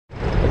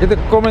Ek het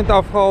 'n comment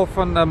afgehaal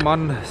van 'n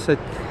man,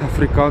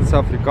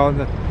 Suid-Afrikaanse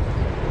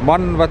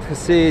man wat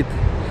gesê het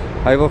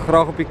hy wil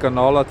graag op die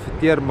kanaal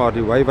adverteer, maar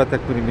die way wat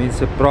ek met die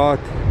mense praat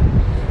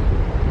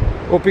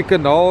op die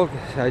kanaal,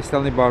 hy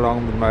stel nie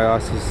belang met my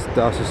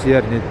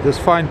assosieer nie. Dis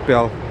fyn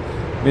pel.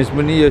 Mens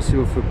moet nie jou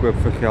siel verkoop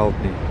vir geld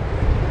nie.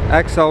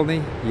 Ek sal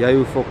nie, jy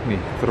hoef ook nie.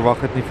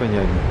 Verwag dit nie van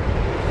jou nie.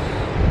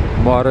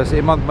 Maar as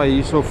iemand my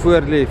hierso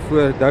voor lê,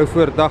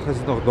 voordag as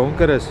dit nog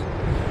donker is,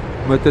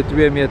 met 'n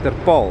 2 meter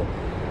paal.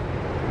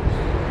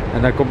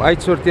 En hy kom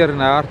uitsorteer en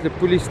hy hardloop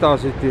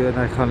poliestasie toe en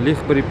hy gaan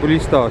lieg by die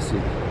poliestasie.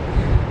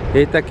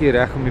 Het ek die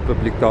reg om die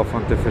publiek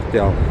daarvan te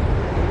vertel?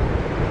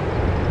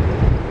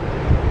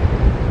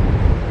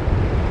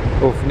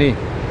 Of nie?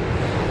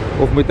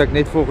 Of moet ek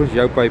net volgens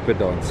jou pype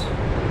dans?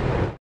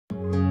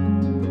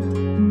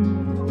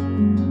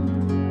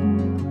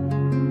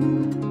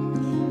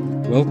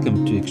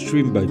 Welcome to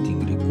Extreme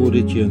Boating,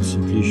 recorded here on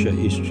St Lucia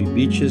Estuary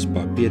beaches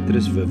by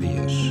Petrus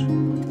Viviers.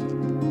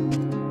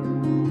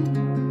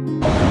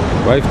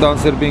 Wave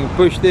dancer being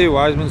pushed there,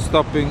 Wiseman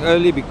stopping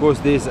early because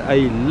there's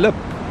a lip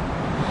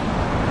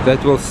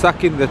that will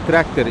suck in the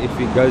tractor if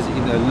he goes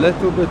in a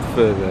little bit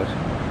further.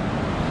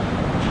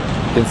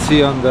 You can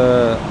see on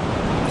the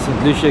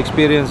St Lucia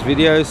Experience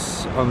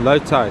videos on low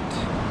tide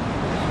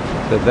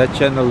that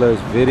channel is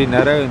very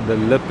narrow and the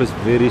lip is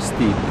very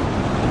steep.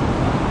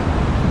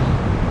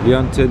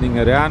 Leon turning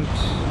around,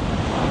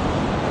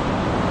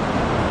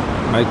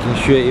 making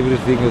sure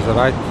everything is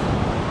right,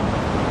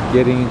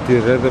 getting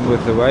into rhythm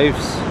with the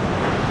waves.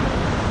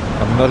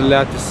 I'm not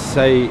allowed to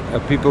say,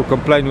 people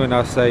complain when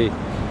I say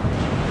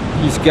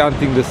he's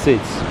counting the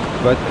sets,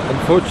 but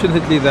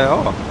unfortunately they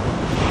are.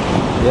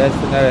 He has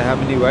to know how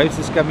many waves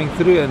is coming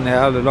through and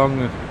how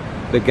long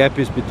the gap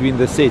is between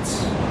the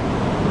sets.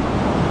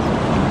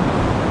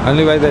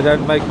 Only way they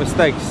don't make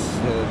mistakes,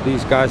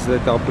 these guys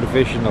that are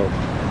professional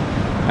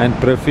and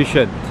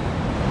proficient.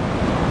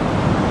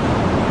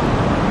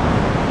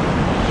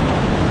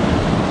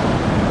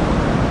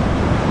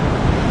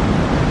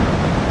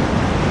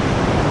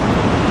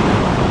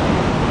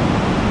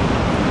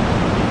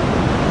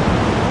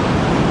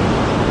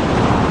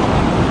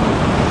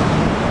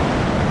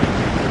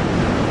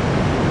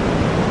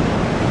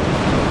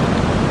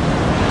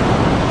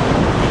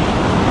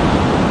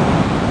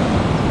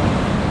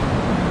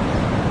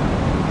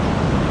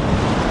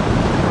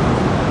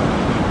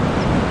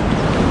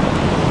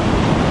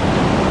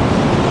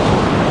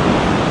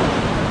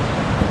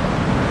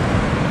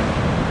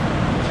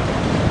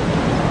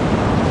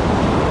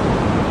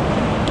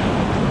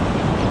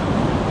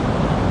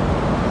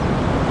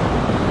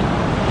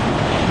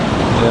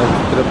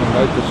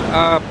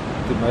 Up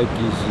to make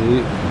his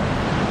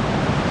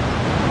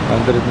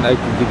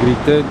 180-degree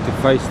turn to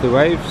face the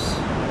waves.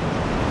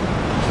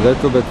 It's a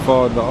little bit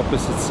far on the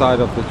opposite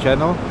side of the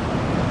channel.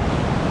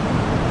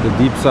 The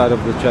deep side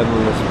of the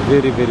channel is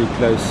very, very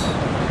close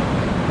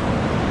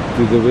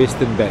to the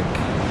western bank.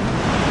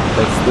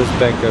 That's this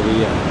bank over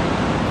here.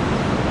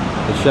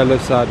 The shallow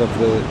side of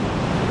the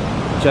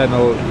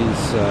channel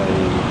is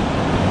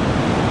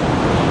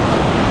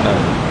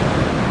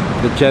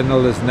the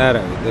channel is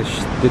narrow.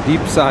 The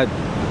deep side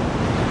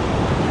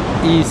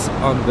is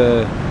on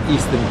the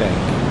eastern bank.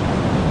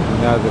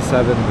 Now the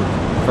southern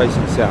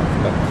facing south.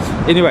 But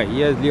anyway,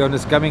 here Leon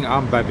is coming.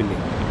 I'm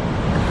babbling.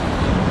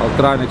 I'll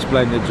try and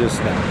explain it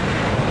just now.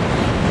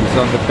 He's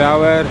on the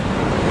power.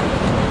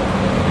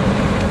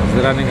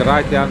 He's running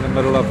right down the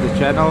middle of the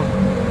channel.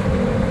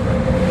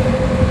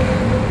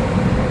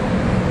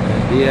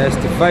 And he has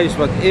to face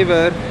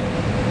whatever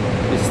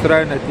is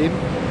thrown at him.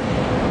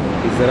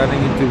 He's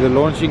running into the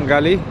launching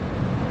gully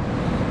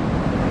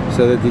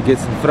so that he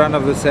gets in front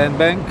of the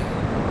sandbank,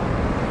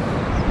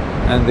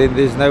 and then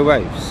there's no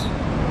waves.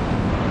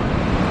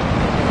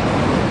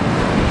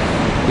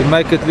 You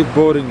make it look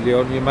boring,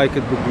 Leon. You make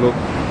it look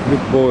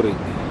boring.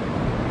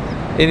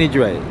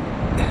 Anyway,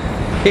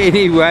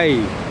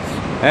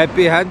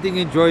 happy hunting.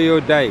 Enjoy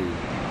your day.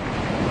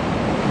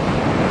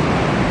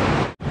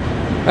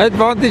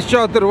 Advantage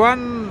charter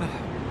 1,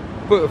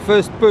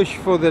 first push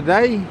for the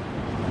day.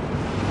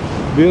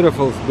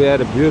 Beautiful, we had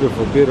a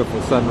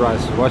beautiful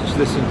sunrise. Watch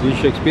the St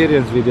Lucia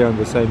Experience video on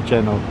the same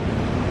channel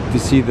to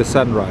see the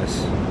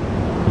sunrise.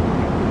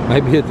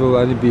 Maybe it will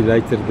only be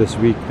later this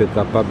week that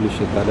I publish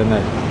it, I don't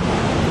know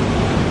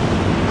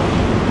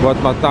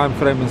what my time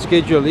frame and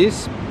schedule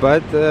is,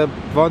 but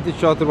Vantage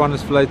Charter 1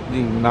 is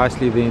floating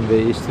nicely there in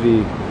the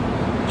Estuary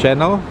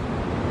channel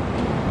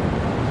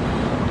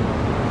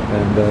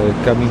and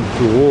coming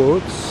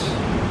towards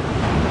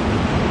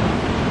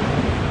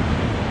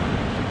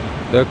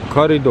the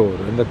corridor,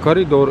 and the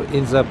corridor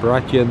ends up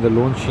right here in the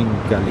launching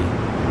gully,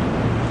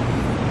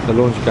 the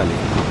launch gully.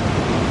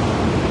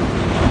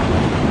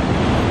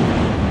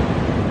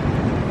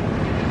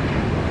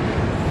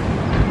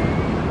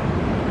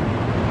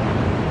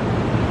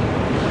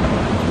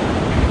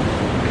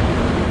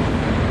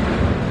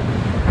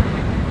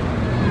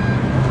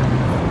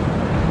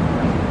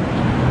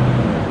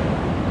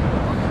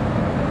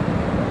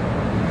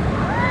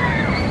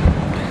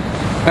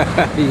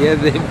 Hear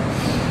them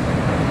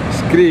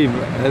Scream,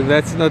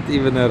 that's not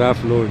even a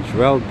rough launch.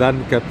 Well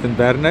done, Captain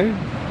Berno.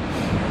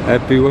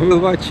 Happy whale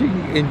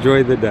watching,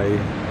 enjoy the day.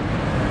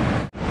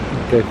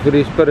 Okay,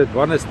 Free Spirit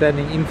 1 is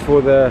standing in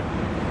for the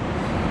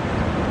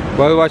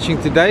whale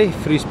watching today.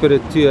 Free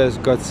Spirit 2 has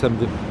got some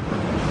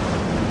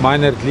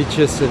minor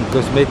glitches and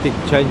cosmetic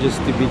changes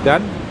to be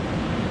done.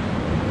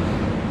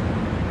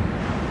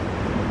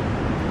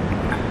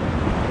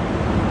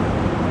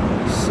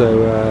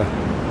 So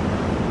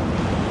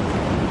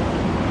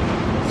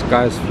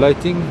sky is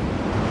floating.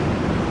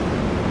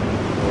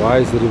 Why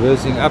is he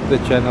reversing up the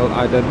channel?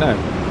 I don't know.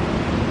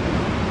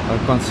 I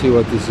can't see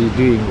what is he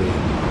doing there.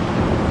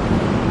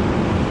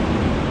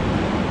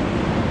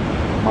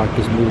 Mike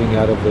is moving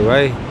out of the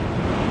way.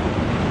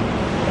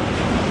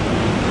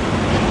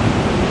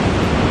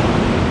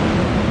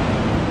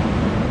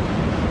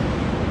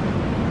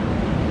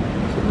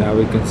 So now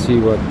we can see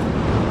what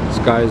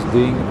Sky is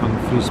doing on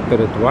Free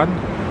Spirit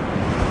 1.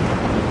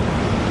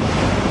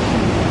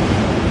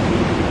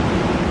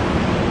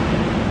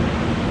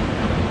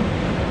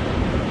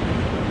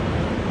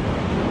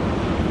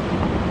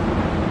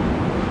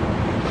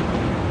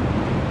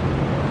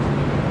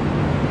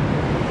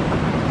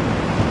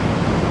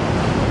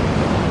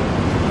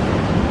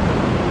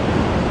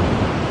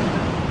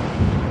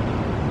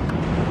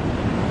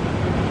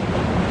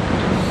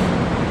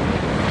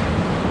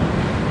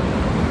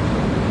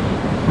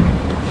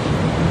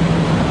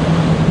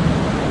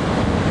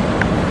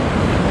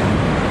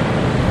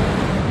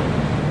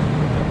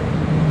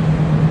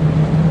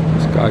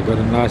 I got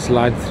a nice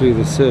line through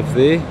the surf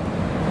there,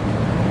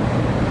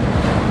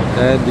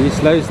 and he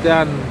slows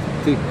down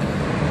to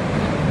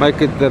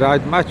make it the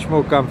ride much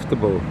more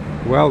comfortable.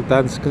 Well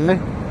done, Sky.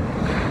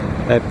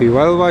 Happy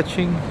whale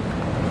watching,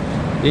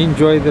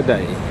 enjoy the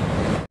day.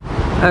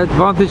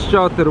 Advantage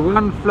Charter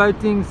 1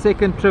 floating,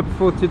 second trip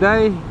for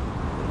today.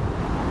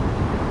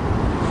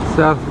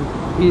 South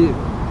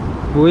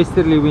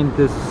westerly wind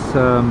is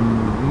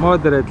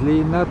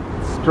moderately, not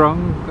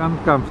strong,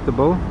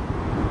 uncomfortable.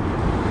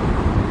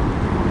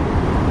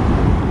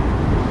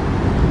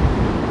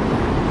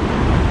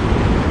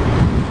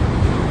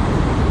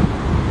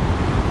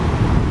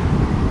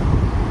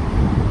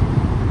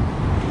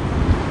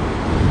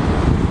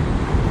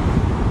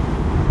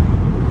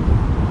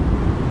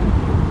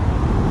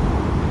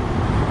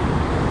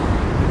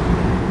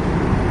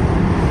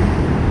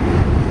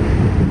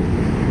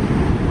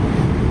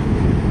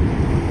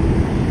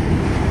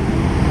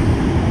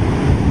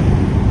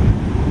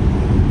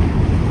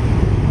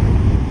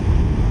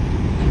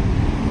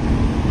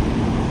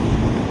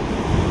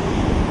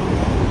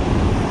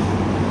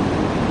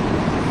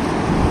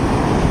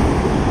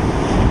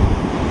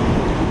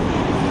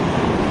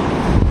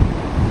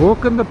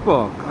 Walk in the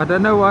park. I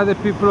don't know why the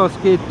people are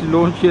scared to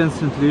launch here in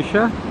St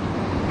Lucia. I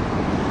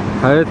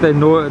heard they're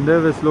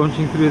nervous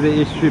launching through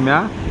the estuary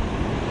mouth.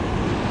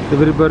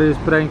 Everybody is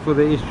praying for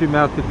the estuary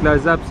mouth to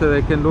close up so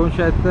they can launch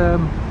at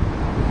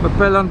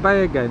Mapelon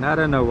Bay again. I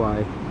don't know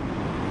why.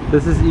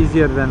 This is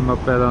easier than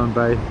Mapelon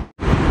Bay.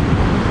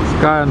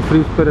 Sky on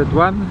Free Spirit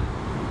 1.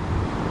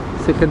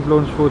 Second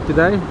launch for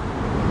today.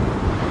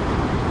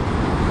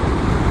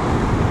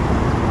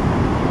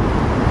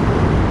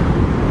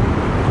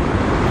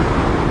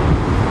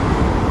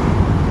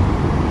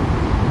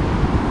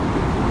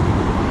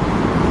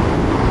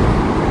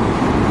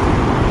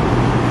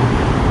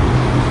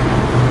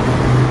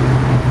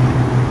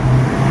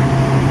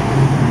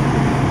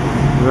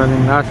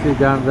 Running nicely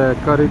down the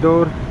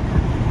corridor.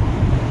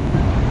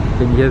 You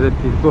can hear the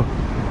people.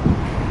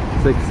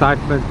 It's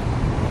excitement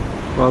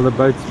while the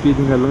boat's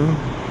speeding along.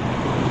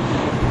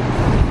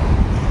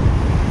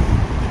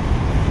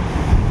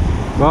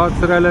 Well,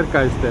 it's a roller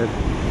coaster.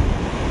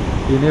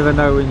 You never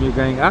know when you're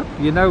going up,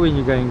 you know when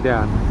you're going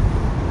down.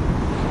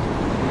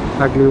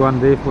 Ugly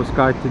one there for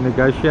Sky to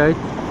negotiate.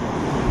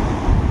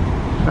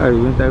 Oh, he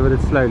went over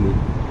it slowly.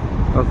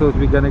 I thought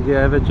we were going to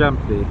have a jump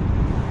there.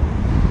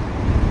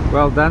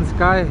 Well done,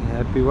 Sky.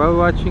 Happy whale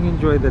watching,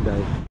 enjoy the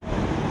day.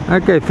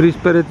 Okay, Free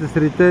Spirit is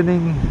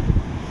returning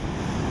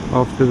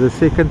after the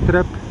second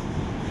trip.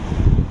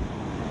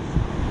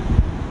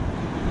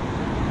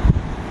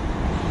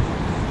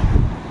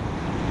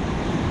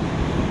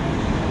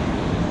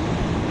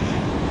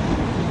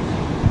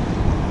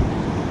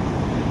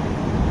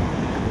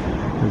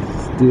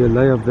 Let's do a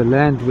lay of the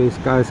land where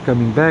Sky is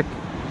coming back.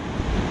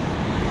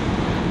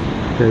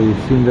 Okay,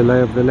 you've seen the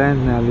lay of the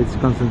land, now let's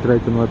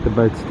concentrate on what the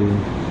boat's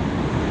doing.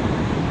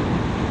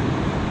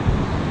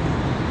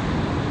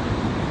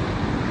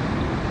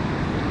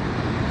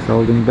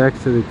 Holding back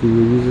so that he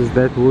uses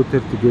that water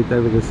to get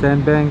over the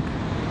sandbank.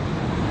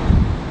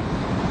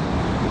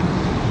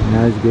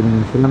 Now he's getting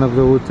in front of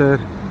the water,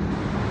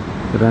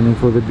 running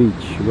for the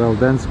beach. Well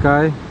done,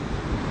 Sky.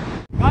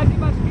 Guys, you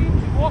must keep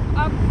to walk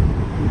up.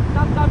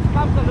 Sometimes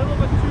comes a little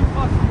bit too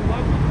fast. You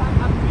won't be come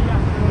up to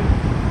here. So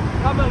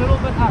come a little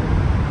bit up.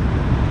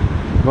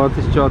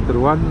 Advantage Charter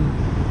 1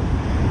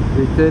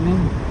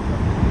 returning.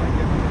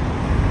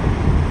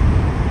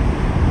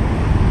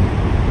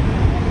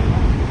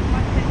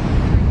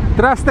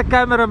 Trust the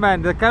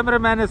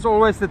cameraman is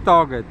always the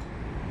target.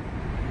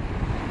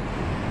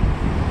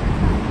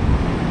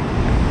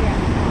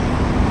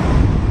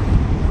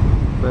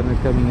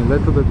 Berno coming a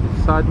little bit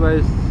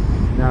sideways.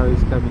 Now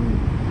he's coming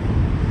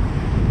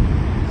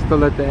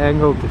still at the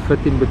angle to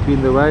fit in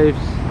between the waves.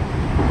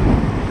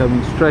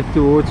 Coming straight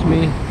towards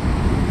me.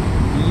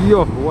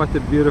 Yo, what a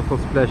beautiful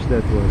splash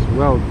that was.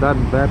 Well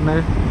done,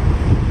 Berno.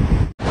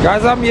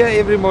 Guys, I'm here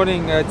every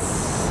morning at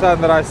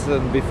sunrise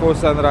and before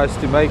sunrise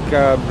to make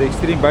the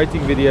extreme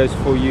boating videos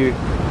for you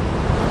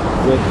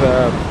with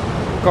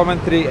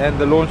commentary and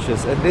the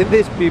launches. And then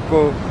there's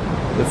people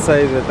that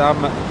say that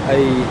I'm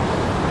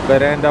a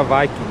veranda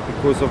Viking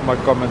because of my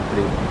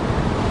commentary.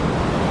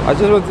 I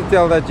just want to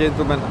tell that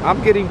gentleman,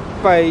 I'm getting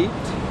paid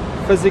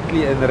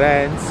physically in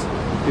rands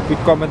to put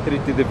commentary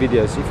to the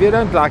videos. If you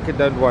don't like it,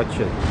 don't watch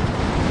it.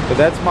 But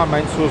that's my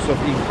main source of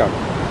income.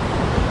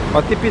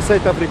 Maar typies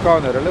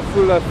Suid-Afrikaner, hulle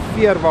voel 'n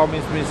fear waar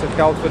mense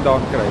geld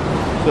vandaan kry.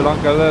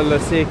 Solank hulle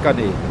sê kan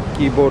nie.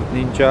 Keyboard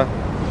ninja.